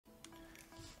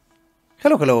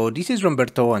Hello, this is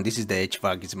Roberto and this is the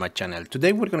HVAC is my channel.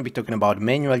 Today we're going to be talking about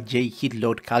manual J heat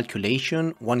load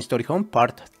calculation, one-story home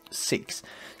part 6.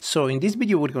 So in this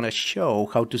video we're going to show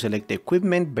how to select the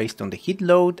equipment based on the heat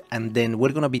load, and then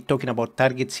we're going to be talking about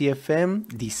target CFM,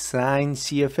 design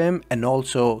CFM, and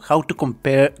also how to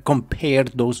compare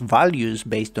those values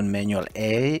based on manual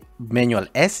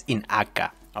S in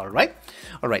ACA. All right,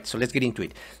 so let's get into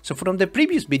it. So from the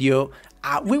previous video,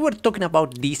 we were talking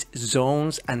about these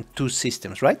zones and two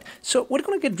systems, right? So we're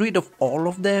going to get rid of all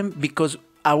of them because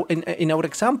in our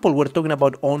example, we're talking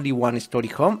about only one-story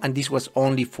home, and this was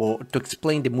only to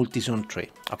explain the multi-zone tree,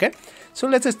 okay? So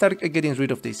let's start getting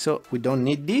rid of this. So we don't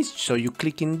need this, so you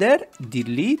click in there,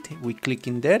 delete, we click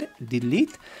in there,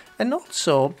 delete, and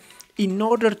also, in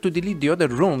order to delete the other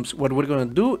rooms, what we're going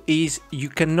to do is you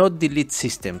cannot delete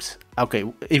systems.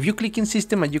 Okay, if you click in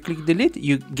system and you click delete,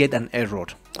 you get an error.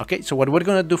 Okay, so what we're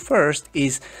going to do first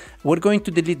is we're going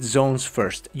to delete zones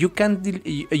first. You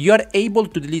are able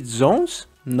to delete zones,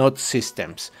 not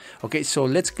systems. Okay, so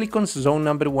let's click on zone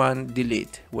number 1,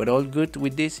 delete. We're all good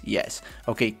with this? Yes.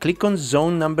 Okay, click on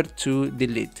zone number 2,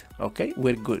 delete. Okay,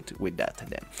 we're good with that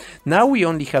then. Now we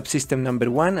only have system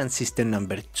number 1 and system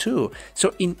number 2.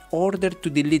 So in order to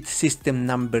delete system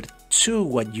number 2,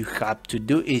 what you have to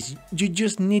do is you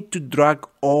just need to drag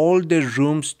all the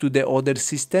rooms to the other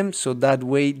system, so that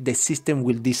way the system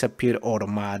will disappear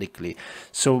automatically.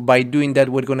 So by doing that,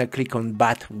 we're going to click on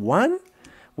BAT1.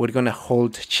 We're going to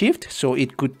hold shift so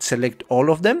it could select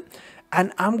all of them.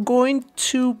 And I'm going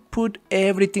to put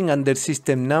everything under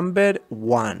system number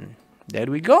 1. There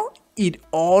we go. It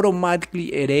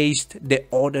automatically erased the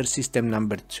other system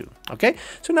number 2. Okay.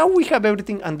 So now we have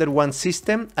everything under one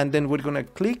system, and then we're going to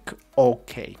click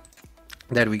OK.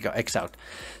 There we go, X out.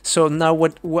 So now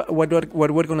what we're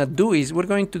going to do is we're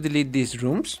going to delete these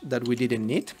rooms that we didn't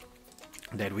need.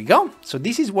 There we go. So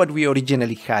this is what we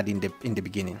originally had in the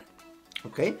beginning.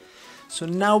 Okay, so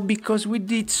now because we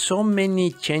did so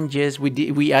many changes,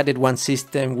 we added one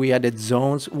system, we added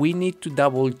zones, we need to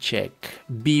double check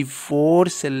before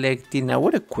selecting our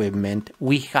equipment.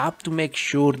 We have to make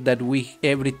sure that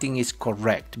everything is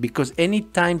correct, because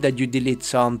anytime that you delete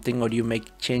something or you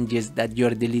make changes, that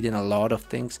you're deleting a lot of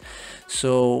things.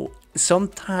 So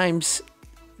sometimes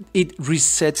it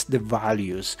resets the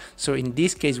values. So in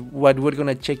this case, what we're going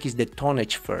to check is the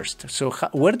tonnage first. So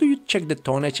where do you check the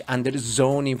tonnage? Under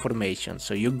zone information.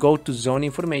 So you go to zone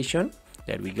information.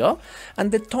 There we go.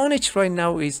 And the tonnage right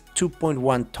now is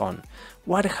 2.1 ton.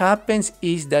 What happens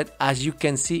is that, as you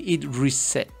can see, it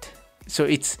reset. So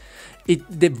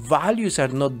the values are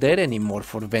not there anymore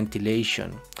for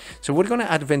ventilation. So we're going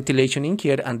to add ventilation in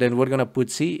here, and then we're going to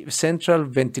put, see, central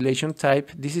ventilation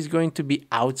type. This is going to be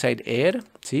outside air,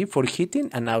 see, for heating,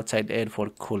 and outside air for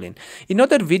cooling. In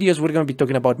other videos, we're going to be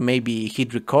talking about maybe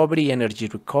heat recovery, energy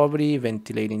recovery,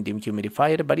 ventilating the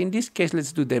humidifier. But in this case,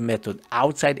 let's do the method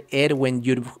outside air when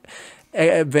your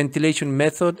ventilation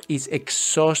method is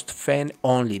exhaust fan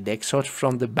only, the exhaust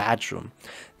from the bathroom.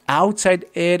 Outside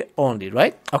air only,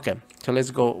 right? Okay, so let's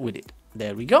go with it.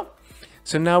 There we go.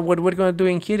 So now what we're going to do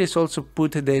in here is also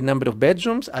put the number of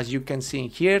bedrooms. As you can see in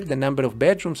here, the number of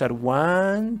bedrooms are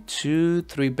 1, 2,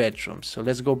 3 bedrooms. So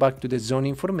let's go back to the zone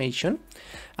information,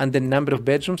 and the number of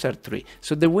bedrooms are 3.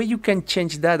 So the way you can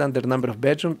change that under number of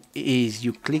bedroom is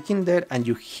you click in there and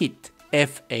you hit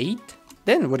F8.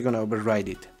 Then we're going to override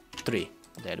it, 3.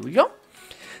 There we go.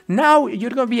 Now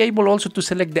you're going to be able also to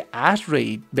select the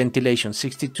ASHRAE ventilation,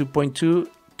 62.2,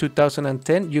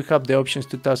 2010. You have the options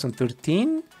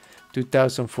 2013,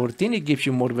 2014. It gives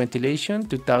you more ventilation,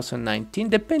 2019,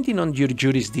 depending on your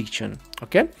jurisdiction.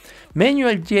 Okay.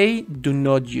 Manual J do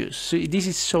not use. So this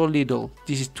is so little.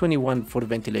 This is 21 for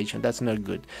ventilation. That's not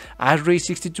good. ASHRAE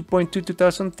 62.2,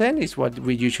 2010 is what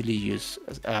we usually use.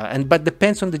 But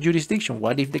depends on the jurisdiction.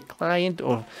 What if the client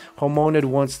or homeowner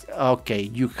wants,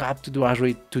 okay, you have to do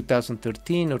ASHRAE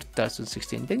 2013 or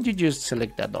 2016. Then you just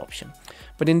select that option.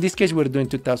 But in this case, we're doing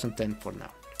 2010 for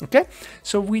now. Okay,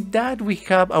 so with that, we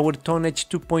have our tonnage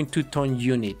 2.2 ton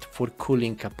unit for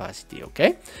cooling capacity.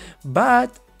 Okay,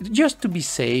 but just to be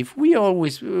safe, we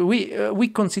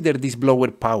consider this blower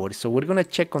power. So we're gonna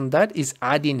check on that is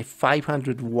adding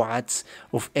 500 watts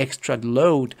of extra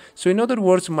load. So in other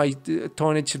words, my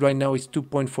tonnage right now is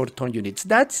 2.4 ton units.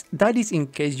 That is in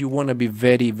case you wanna be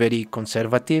very, very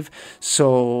conservative.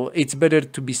 So it's better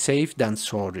to be safe than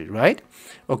sorry, right?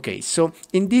 Okay, so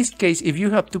in this case, if you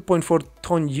have 2.4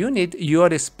 ton unit, you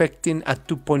are expecting a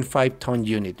 2.5 ton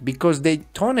unit, because the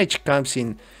tonnage comes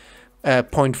in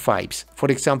 0.5s. For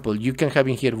example, you can have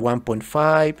in here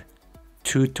 1.5,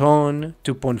 2 ton,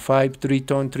 2.5, 3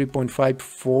 ton, 3.5,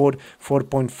 4,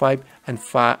 4.5, and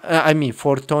 5,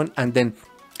 4 ton, and then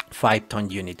 5 ton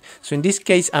unit. So in this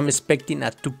case, I'm expecting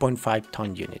a 2.5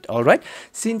 ton unit. All right.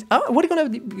 Since we're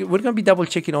gonna be double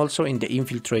checking also in the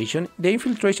infiltration. The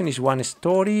infiltration is 1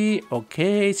 story.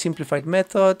 Okay, simplified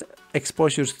method.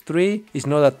 Exposures 3 is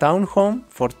not a townhome.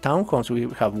 For townhomes we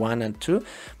have 1 and 2,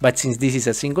 but since this is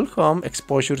a single home,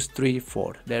 exposures 3,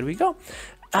 4. There we go.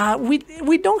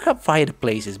 We don't have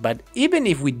fireplaces, but even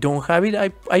if we don't have it,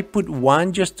 I put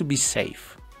 1 just to be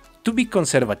safe, to be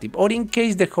conservative, or in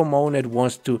case the homeowner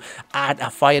wants to add a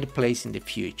fireplace in the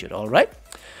future. All right.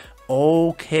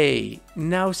 Okay,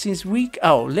 now since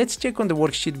let's check on the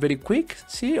worksheet very quick.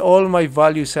 See, all my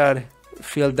values are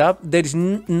filled up. There is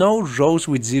no rows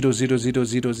with 0, 0, 0,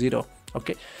 0, 0.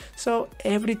 Okay, so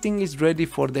everything is ready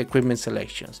for the equipment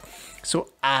selections. So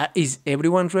is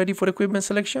everyone ready for equipment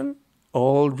selection?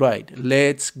 All right,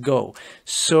 let's go.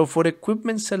 So for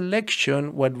equipment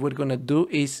selection, what we're gonna do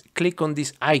is click on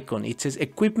this icon. It says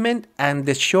equipment and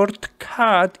the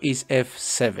shortcut is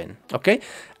F7. Okay,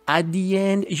 at the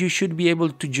end you should be able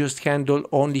to just handle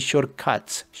only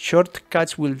shortcuts.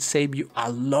 Shortcuts will save you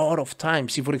a lot of time.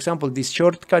 See, for example, this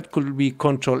shortcut could be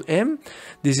Control M,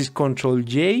 this is Control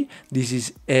J, this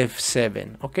is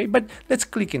F7. Okay, but let's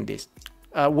click in this.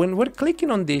 When we're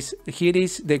clicking on this, here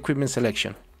is the equipment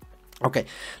selection. Okay,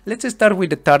 let's start with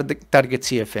the target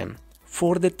CFM.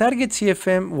 For the target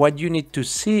CFM, what you need to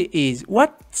see is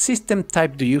what system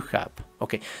type do you have?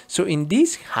 Okay, so in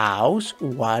this house,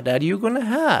 what are you gonna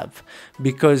have?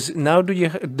 Because now that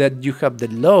you have the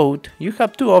load, you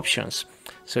have 2 options.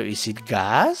 So is it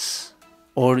gas,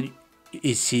 or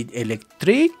is it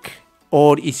electric,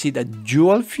 or is it a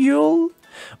dual fuel?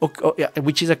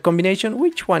 Which is a combination,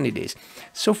 which one it is.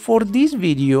 So for this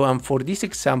video and for this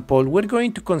example, we're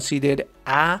going to consider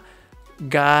a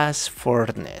gas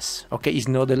furnace. Okay, it's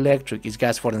not electric, it's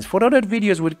gas furnace. For other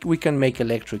videos we can make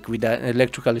electric with an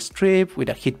electrical strip with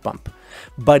a heat pump,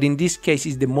 but in this case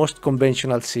it's the most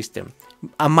conventional system.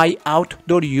 My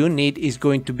outdoor unit is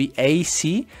going to be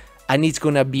AC, and it's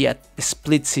gonna be a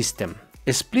split system.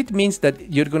 A split means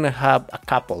that you're gonna have a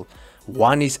couple.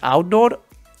 One is outdoor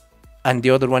and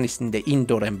the other one is in the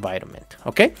indoor environment.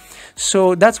 Okay,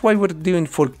 so that's why we're doing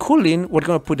for cooling, we're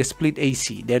gonna put a split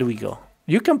AC. There we go.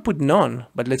 You can put none,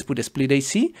 but let's put a split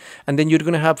AC. And then you're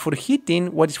gonna have for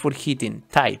heating, what is for heating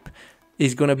type?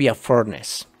 Is gonna be a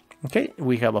furnace. Okay,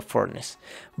 we have a furnace.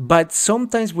 But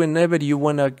sometimes whenever you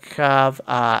wanna have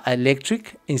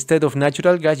electric, instead of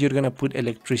natural gas, you're gonna put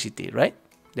electricity, right?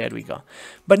 There we go.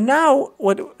 But now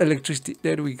what electricity,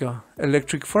 there we go,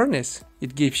 electric furnace.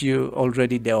 It gives you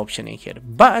already the option in here,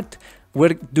 but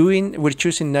we're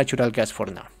choosing natural gas for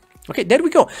now. Okay, there we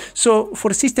go. So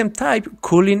for system type,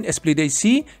 cooling, split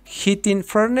AC, heating,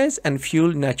 furnace, and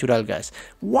fuel, natural gas.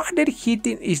 Water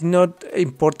heating is not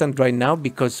important right now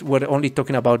because we're only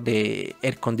talking about the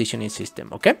air conditioning system.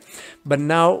 Okay, but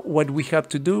now what we have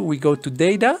to do, we go to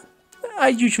data. I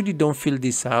usually don't fill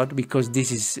this out because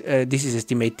this is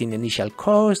estimating initial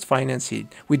cost, financing.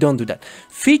 We don't do that.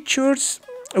 Features,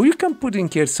 we can put in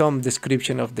here some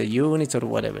description of the units or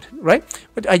whatever, right?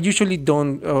 But I usually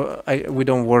don't. We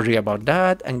don't worry about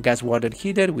that. And gas water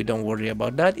heater, we don't worry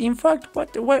about that. In fact,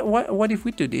 what if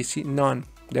we do this? None.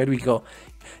 There we go.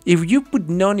 If you put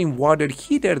none in water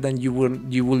heater, then you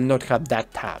will not have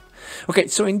that tab. Okay,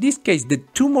 so in this case, the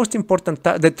two most important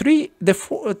three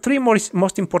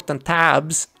most important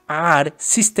tabs are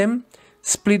system,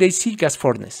 split AC, gas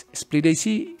furnace, split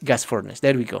AC, gas furnace.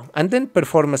 There we go. And then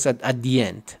performance at the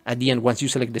end once you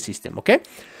select the system. Okay,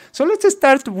 so let's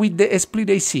start with the split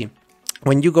AC.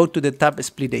 When you go to the tab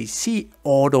split AC,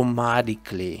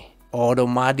 automatically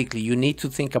you need to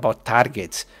think about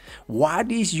targets.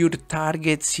 What is your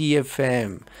target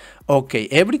CFM? Okay,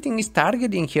 everything is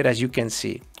targeting here, as you can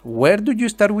see. Where do you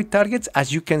start with targets?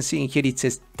 As you can see in here, it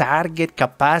says target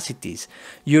capacities.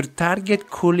 Your target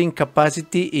cooling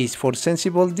capacity is for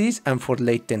sensible this and for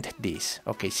latent this.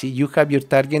 Okay, see, you have your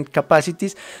target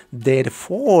capacities.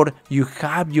 Therefore, you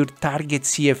have your target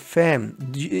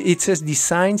CFM. It says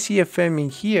design CFM in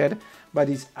here, but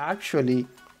it's actually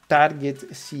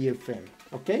target CFM.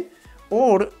 Okay,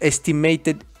 or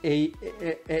estimated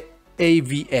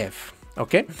AVF.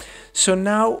 Okay, so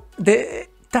now the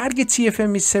target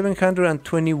CFM is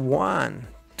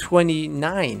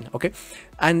 729. Okay,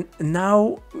 and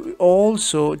now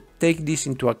also take this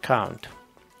into account.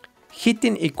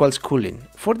 Heating equals cooling.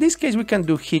 For this case, we can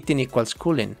do heating equals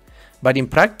cooling. But in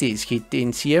practice,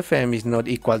 heating CFM is not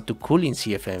equal to cooling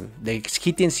CFM. The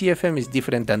heating CFM is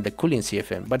different than the cooling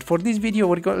CFM. But for this video,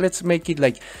 let's make it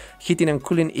like heating and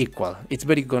cooling equal. It's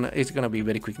gonna be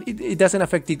very quick. It doesn't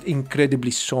affect it incredibly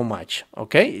so much.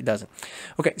 Okay, it doesn't.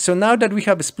 Okay, so now that we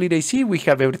have a split AC, we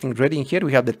have everything ready in here.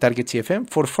 We have the target CFM.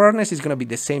 For furnace, it's gonna be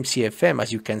the same CFM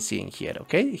as you can see in here.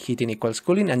 Okay, heating equals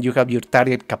cooling, and you have your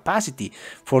target capacity.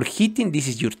 For heating, this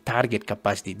is your target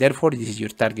capacity. Therefore, this is your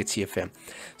target CFM.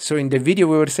 So in the video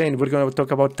we were saying we're going to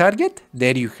talk about target.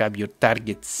 There you have your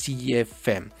target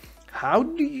CFM. How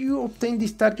do you obtain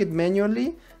this target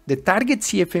manually? The target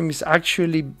CFM is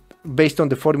actually based on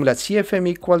the formula CFM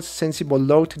equals sensible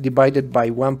load divided by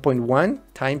 1.1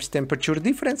 times temperature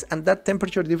difference, and that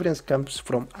temperature difference comes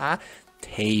from a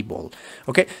table.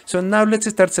 Okay, so now let's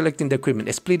start selecting the equipment.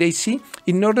 A split AC.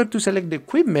 In order to select the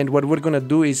equipment, what we're going to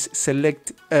do is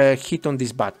select hit on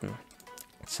this button.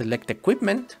 Select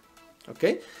equipment.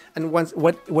 Okay, and once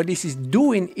what this is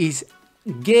doing is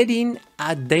getting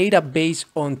a database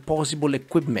on possible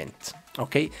equipment.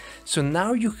 Okay, so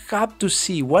now you have to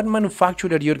see what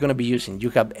manufacturer you're going to be using. You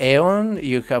have Aeon,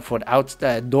 you have for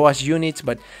DOAS units,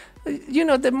 but you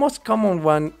know the most common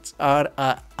ones are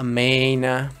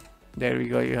Amena. There we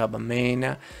go. You have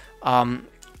Amena.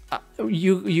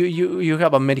 You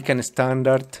have American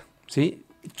Standard. See.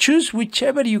 Choose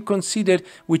whichever you consider,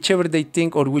 whichever they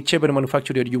think, or whichever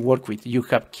manufacturer you work with. You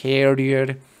have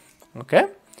Carrier, okay?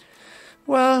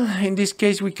 Well, in this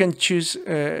case, we can choose,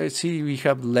 see, we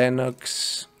have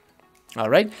Lennox, all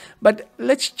right? But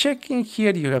let's check in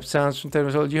here. You have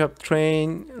Samsung, you have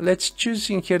Train. Let's choose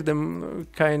in here the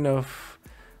kind of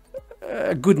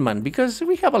Goodman, because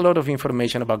we have a lot of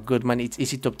information about Goodman. It's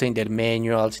easy to obtain their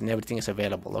manuals and everything is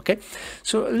available. Okay,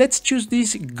 so let's choose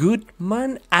this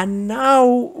Goodman. And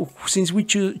now, since we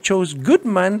chose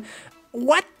Goodman,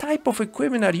 what type of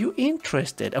equipment are you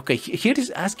interested? Okay, here is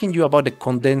asking you about the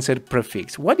condenser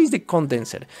prefix. What is the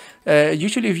condenser?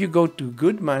 Usually if you go to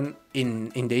Goodman in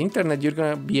the internet, you're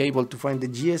gonna be able to find the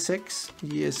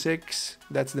GSX,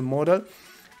 that's the model.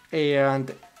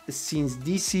 And since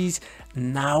this is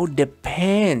now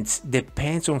depends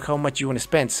on how much you want to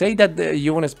spend. Say that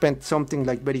you want to spend something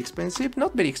like very expensive,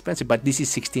 not very expensive, but this is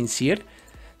 16 SEER.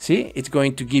 See, it's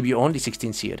going to give you only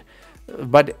 16 SEER.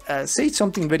 But say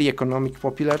something very economic,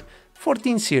 popular,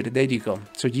 14 SEER. There you go.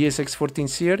 So GSX 14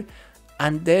 SEER,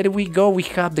 and there we go. We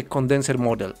have the condenser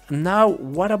model. Now,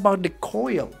 what about the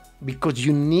coil? Because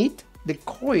you need the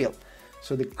coil.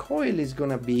 So the coil is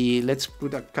gonna be, let's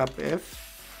put a cap F.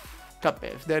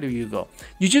 There you go.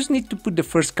 You just need to put the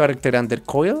first character under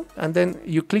coil, and then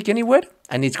you click anywhere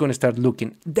and it's going to start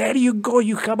looking. There you go.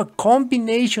 You have a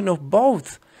combination of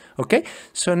both. Okay,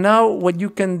 so now what you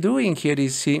can do in here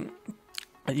is see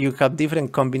you have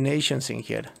different combinations in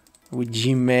here with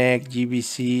GMEC,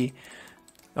 GBC.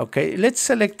 Okay, let's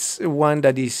select one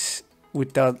that is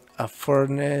without a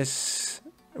furnace.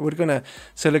 We're gonna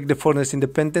select the furnace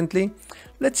independently.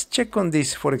 Let's check on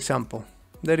this, for example.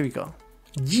 There we go.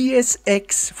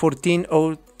 GSX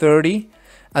 14030,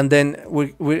 and then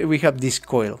we have this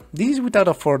coil. This is without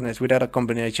a furnace, without a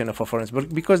combination of a furnace,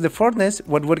 but because the furnace,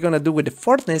 what we're gonna do with the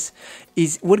furnace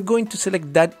is we're going to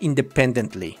select that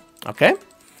independently. Okay,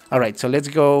 all right, so let's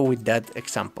go with that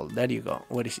example. There you go.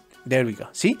 What is it? There we go.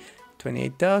 See,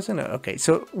 28,000. Okay,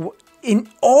 so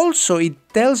also it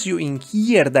tells you in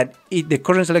here that the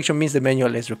current selection means the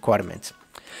manual has requirements.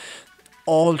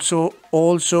 Also,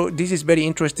 this is very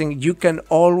interesting. You can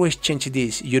always change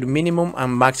this, your minimum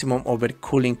and maximum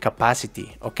overcooling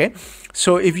capacity. Okay,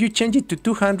 so if you change it to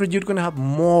 200, you're gonna have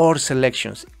more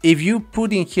selections. If you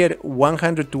put in here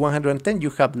 100 to 110, you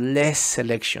have less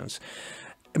selections.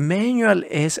 Manual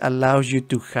S allows you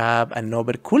to have an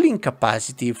overcooling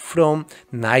capacity from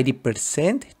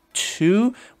 90%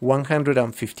 to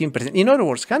 115%. In other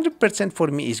words, 100% for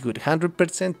me is good,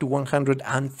 100% to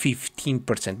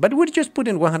 115%, but we're just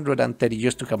putting 130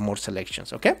 just to have more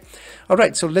selections. Okay, all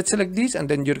right, so let's select this and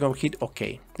then you're going to hit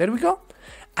OK. There we go.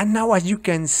 And now, as you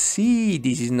can see,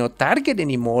 this is not target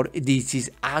anymore. This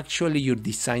is actually your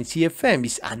design CFM.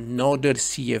 It's another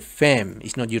CFM.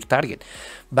 It's not your target.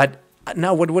 But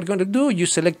now what we're going to do, you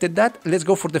selected that. Let's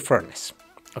go for the furnace.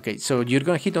 Okay, so you're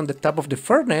going to hit on the top of the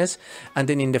furnace, and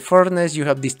then in the furnace you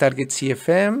have this target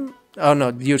CFM. Oh no,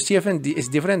 your CFM is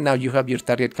different. Now you have your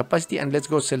target capacity, and let's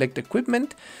go select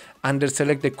equipment. Under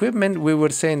select equipment, we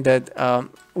were saying that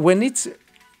when it's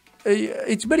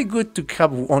very good to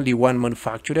have only one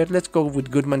manufacturer. Let's go with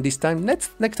Goodman this time.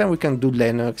 Next time we can do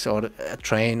Lennox or a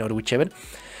Train or whichever.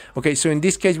 Okay, so in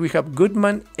this case we have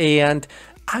Goodman, and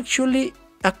actually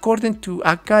according to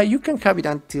ACA, you can have it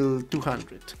until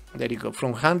 200. There you go,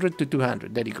 from 100 to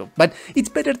 200. There you go. But it's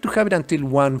better to have it until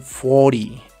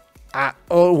 140.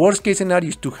 Or worst case scenario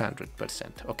is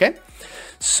 200%. Okay.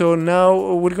 So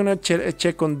now we're gonna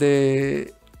check on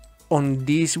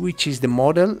this, which is the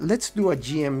model. Let's do a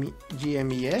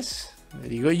GMES.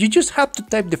 There you go. You just have to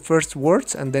type the first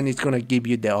words, and then it's gonna give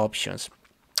you the options.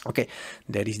 Okay,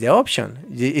 there is the option.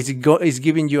 It's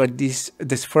giving you this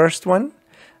first one,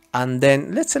 and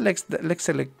then let's select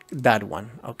that one.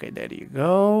 Okay, there you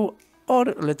go. Or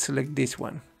let's select this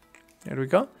one. There we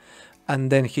go,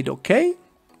 and then hit OK.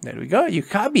 There we go. You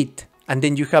have it, and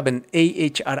then you have an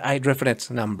AHRI reference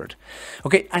number.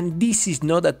 Okay, and this is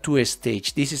not a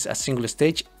two-stage. This is a single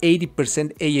stage,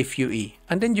 80% AFUE,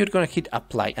 and then you're gonna hit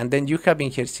apply, and then you have in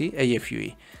here, see,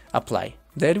 AFUE, apply.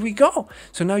 There we go.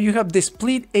 So now you have the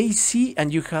split AC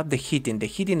and you have the heating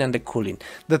and the cooling.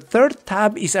 The third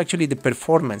tab is actually the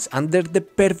performance. Under the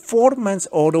performance,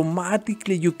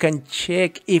 automatically you can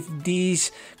check if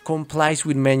this complies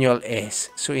with manual S.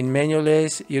 So in manual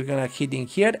S, you're gonna hit in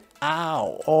here.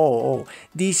 Oh,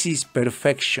 this is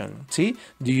perfection. See,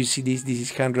 do you see this? This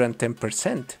is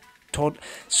 110%.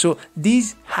 So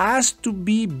this has to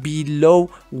be below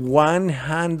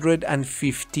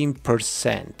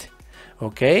 115%.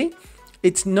 Okay,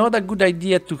 it's not a good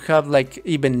idea to have like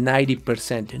even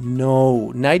 90%.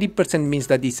 No, 90% means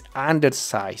that it's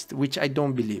undersized, which I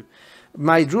don't believe.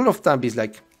 My rule of thumb is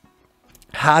like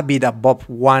have it above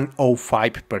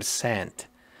 105%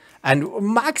 and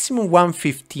maximum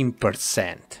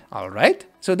 115%. All right,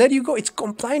 so there you go. It's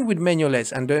complying with manual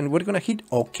S, and then we're gonna hit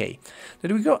OK.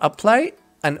 There we go. Apply.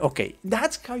 And okay,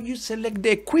 that's how you select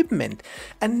the equipment.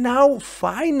 And now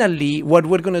finally, what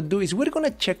we're gonna do is we're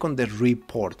gonna check on the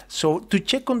report. So to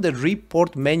check on the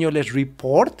report, manual S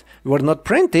report, we're not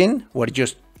printing, we're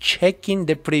just checking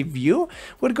the preview.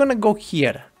 We're gonna go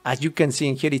here. As you can see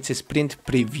in here, it says print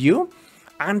preview.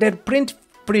 Under print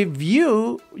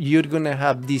preview, you're gonna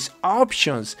have these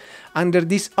options. Under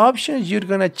these options, you're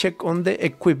gonna check on the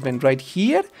equipment right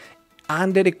here.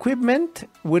 Under equipment,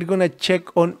 we're gonna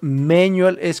check on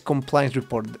manual S compliance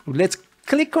report. Let's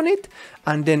click on it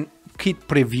and then hit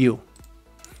preview.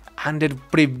 Under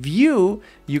preview,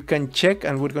 you can check,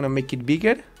 and we're gonna make it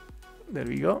bigger. There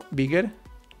we go, bigger.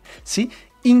 See,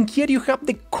 in here you have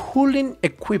the cooling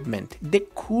equipment. The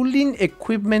cooling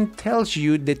equipment tells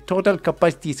you the total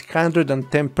capacity is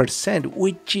 110%,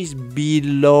 which is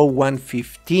below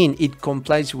 115. It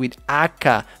complies with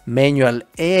ACA manual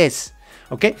S.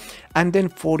 Okay, and then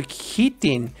for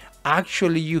heating,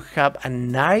 actually you have a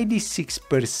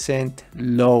 96%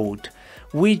 load,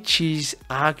 which is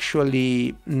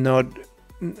actually not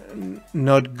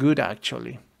good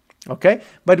actually. Okay,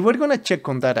 but we're gonna check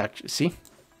on that actually, see,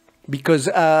 because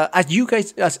as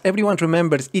everyone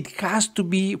remembers, it has to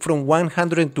be from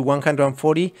 100 to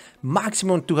 140,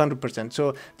 maximum 200%.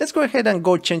 So let's go ahead and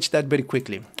go change that very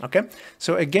quickly. Okay,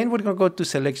 so again, we're gonna go to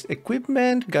select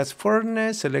equipment, gas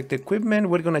furnace, select equipment.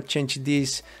 We're gonna change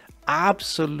this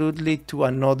absolutely to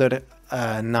another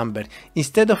number.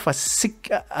 Instead of a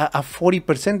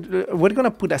 40%, we're gonna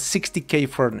put a 60K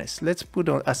furnace. Let's put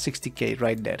a 60K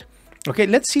right there. Okay,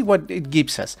 let's see what it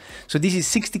gives us. So this is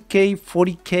 60K,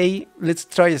 40K. Let's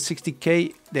try a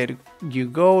 60K. There you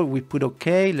go. We put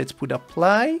OK. Let's put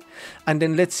apply. And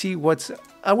then let's see what's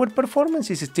our performance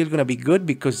is still going to be good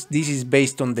because this is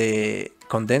based on the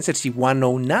condenser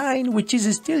C109, which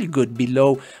is still good,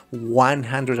 below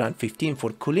 115 for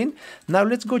cooling. Now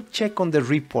let's go check on the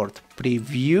report.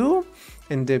 Preview.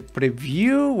 In the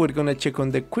preview, we're gonna check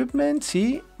on the equipment,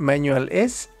 see, manual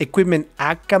S, equipment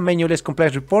ACA, manual S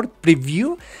compliance report,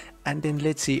 preview, and then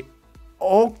let's see,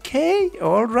 okay,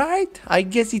 all right, I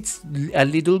guess it's a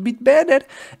little bit better.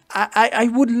 I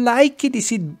would like it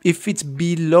if it's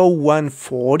below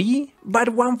 140, but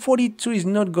 142 is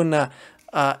not gonna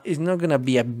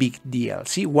be a big deal.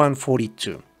 See,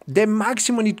 142. The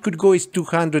maximum it could go is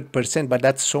 200%, but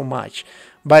that's so much.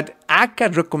 But ACA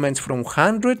recommends from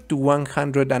 100 to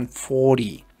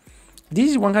 140. This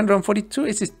is 142.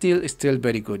 It's still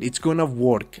very good. It's gonna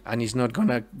work and it's not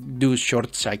gonna do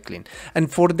short cycling.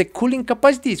 And for the cooling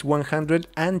capacity, it's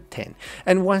 110.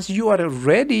 And once you are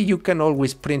ready, you can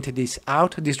always print this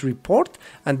out, this report,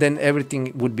 and then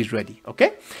everything would be ready.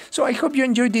 Okay. So I hope you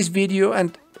enjoyed this video,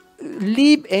 and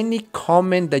leave any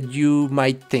comment that you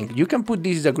might think. You can put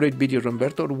this is a great video,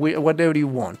 Roberto, or whatever you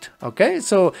want. Okay,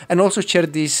 so, and also share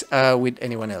this with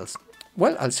anyone else.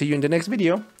 Well, I'll see you in the next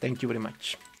video. Thank you very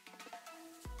much.